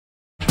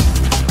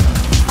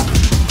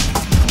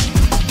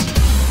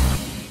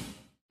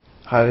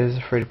Hi, this is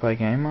a free-to-play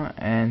gamer,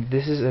 and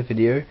this is a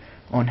video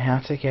on how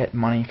to get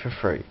money for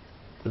free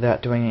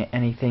without doing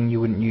anything you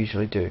wouldn't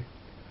usually do.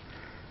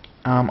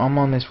 I'm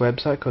on this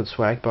website called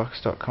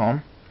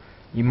swagbox.com.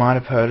 You might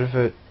have heard of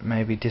it,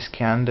 maybe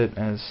discounted it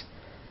as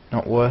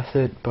not worth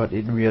it, but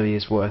it really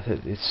is worth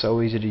it. It's so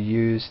easy to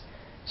use,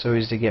 so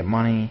easy to get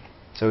money,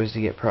 so easy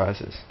to get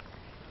prizes.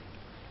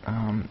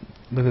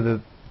 Look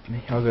at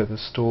I'll go to the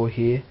store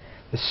here.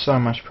 There's so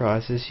much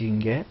prizes you can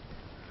get.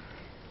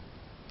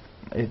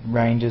 It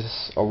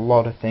ranges a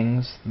lot of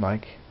things,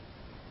 like,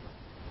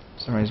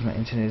 for some reason my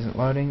internet isn't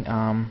loading.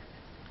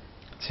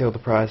 See all the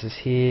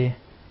prizes here,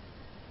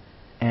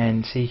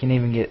 and so you can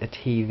even get a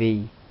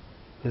TV,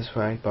 this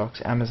swag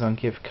box, Amazon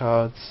gift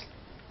cards,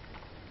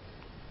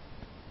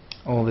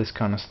 all this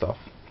kind of stuff.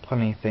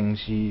 Plenty of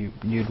things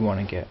you'd want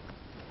to get.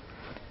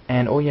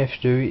 And all you have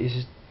to do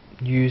is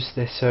use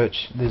their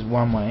search. There's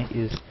one way,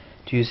 is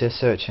to use their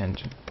search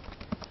engine.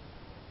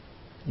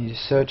 You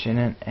just search in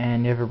it,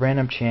 and you have a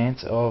random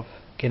chance of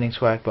getting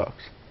swag box.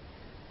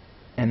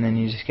 And then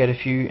you just get a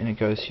few, and it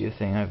goes to your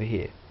thing over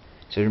here.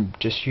 So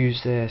just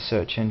use their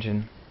search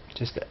engine,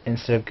 just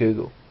instead of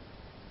Google.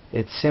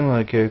 It's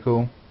similar to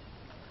Google,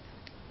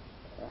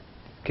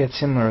 get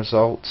similar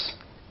results,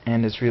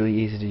 and it's really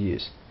easy to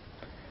use.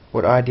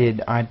 What I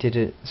did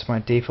it's my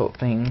default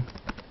thing.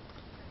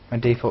 My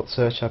default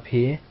search up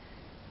here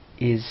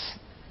is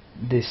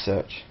this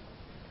search.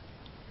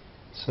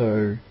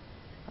 So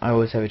I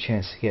always have a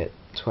chance to get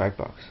swag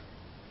box.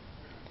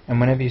 And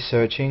whenever you're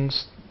searching,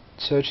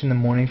 search in the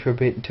morning for a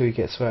bit until you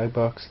get swag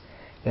box,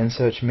 then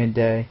search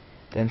midday,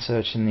 then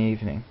search in the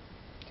evening.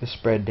 Just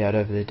spread it out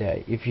over the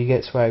day. If you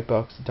get swag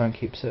box, don't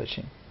keep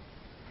searching.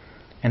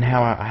 And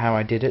how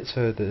I did it,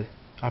 so the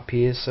up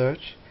here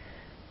search,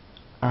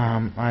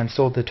 I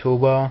installed the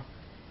toolbar,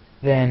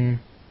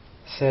 then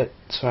set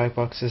swag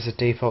box as a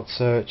default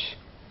search,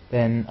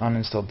 then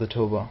uninstalled the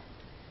toolbar.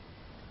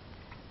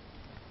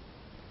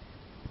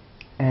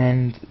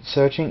 And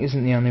searching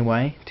isn't the only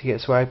way to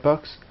get swag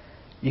box.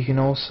 You can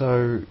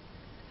also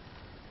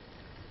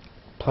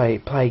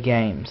play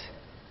games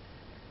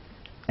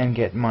and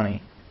get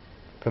money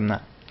from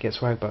that. Get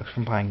swag box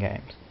from playing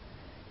games.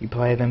 You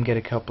play them, get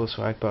a couple of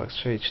swag box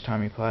for each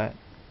time you play it,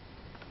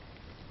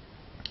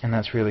 and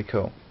that's really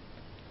cool.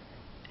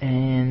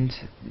 And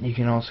you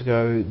can also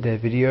go their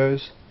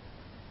videos,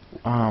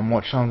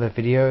 watch some of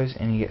their videos,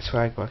 and you get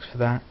swag box for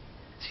that.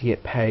 So you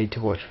get paid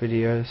to watch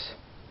videos,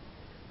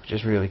 which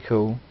is really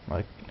cool.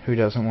 Like, who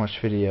doesn't watch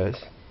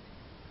videos?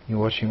 You're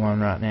watching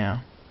one right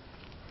now.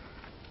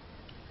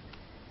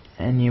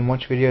 And you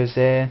watch videos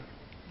there.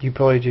 You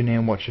probably do need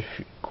to watch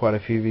quite a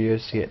few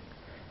videos to get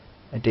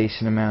a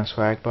decent amount of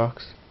swag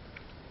box.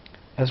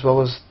 As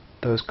well as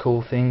those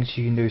cool things,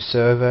 you can do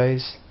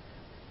surveys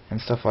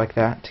and stuff like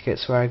that to get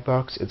swag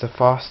box. It's a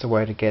faster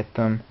way to get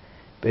them,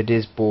 but it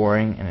is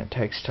boring and it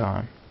takes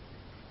time.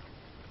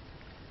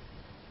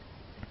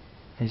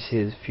 You see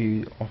there's a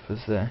few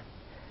offers there.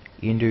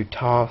 You can do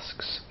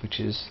tasks, which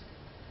is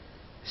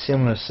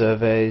similar to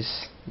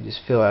surveys. You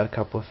just fill out a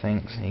couple of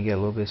things and you get a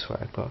little bit of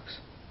swag box.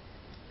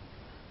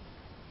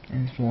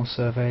 And more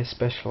surveys,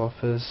 special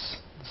offers,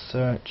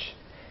 search.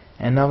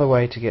 And another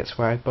way to get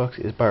swag box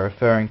is by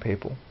referring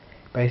people.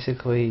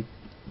 Basically,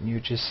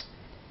 you're just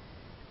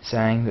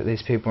saying that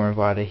these people are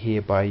invited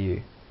here by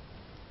you.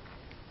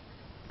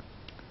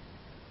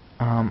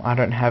 I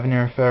don't have any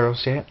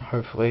referrals yet.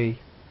 Hopefully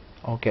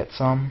I'll get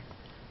some.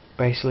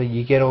 Basically,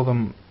 you get all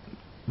the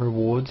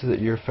rewards that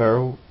your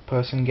referral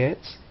person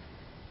gets,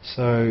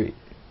 so,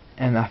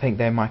 and I think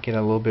they might get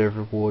a little bit of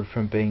reward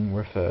from being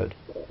referred,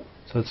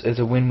 so it's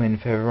a win-win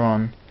for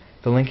everyone.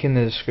 The link in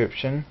the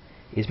description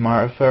is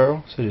my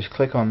referral, so just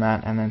click on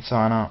that and then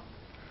sign up,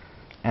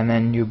 and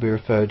then you'll be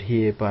referred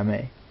here by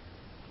me.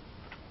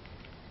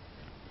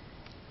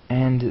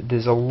 And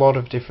there's a lot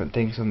of different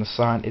things on the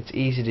site. It's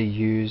easy to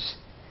use,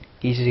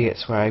 easy to get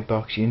swag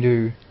box. You can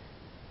do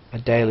a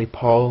daily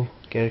poll,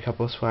 get a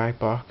couple of swag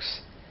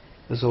box.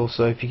 There's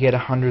also, if you get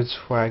 100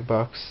 swag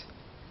box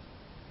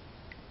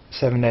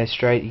 7 days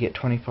straight, you get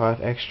 25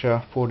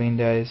 extra, 14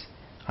 days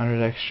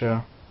 100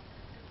 extra,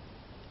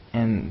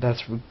 and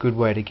that's a good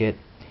way to get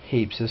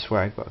heaps of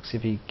swag box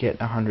if you get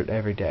 100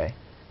 every day.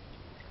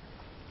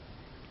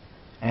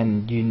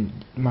 And you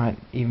might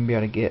even be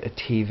able to get a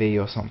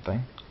TV or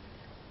something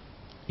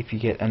if you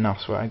get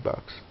enough swag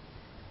box.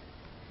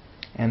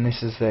 And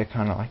this is their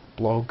kind of like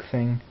blog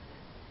thing,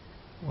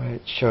 where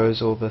it shows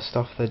all the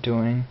stuff they're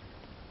doing.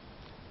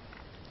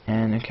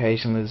 And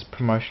occasionally there's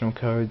promotional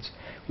codes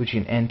which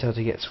you can enter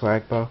to get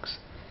swag box.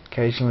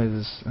 Occasionally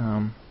there's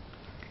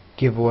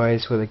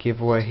giveaways where they give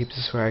away heaps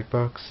of swag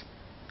box.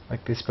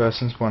 Like this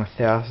person's won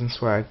 1,000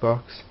 swag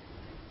box,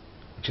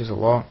 which is a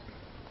lot.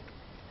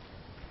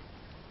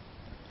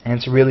 And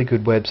it's a really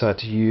good website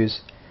to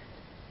use.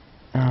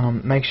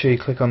 Make sure you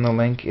click on the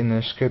link in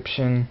the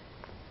description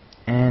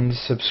and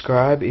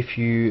subscribe if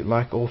you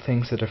like all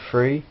things that are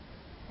free,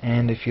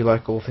 and if you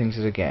like all things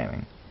that are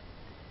gaming.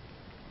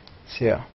 See ya.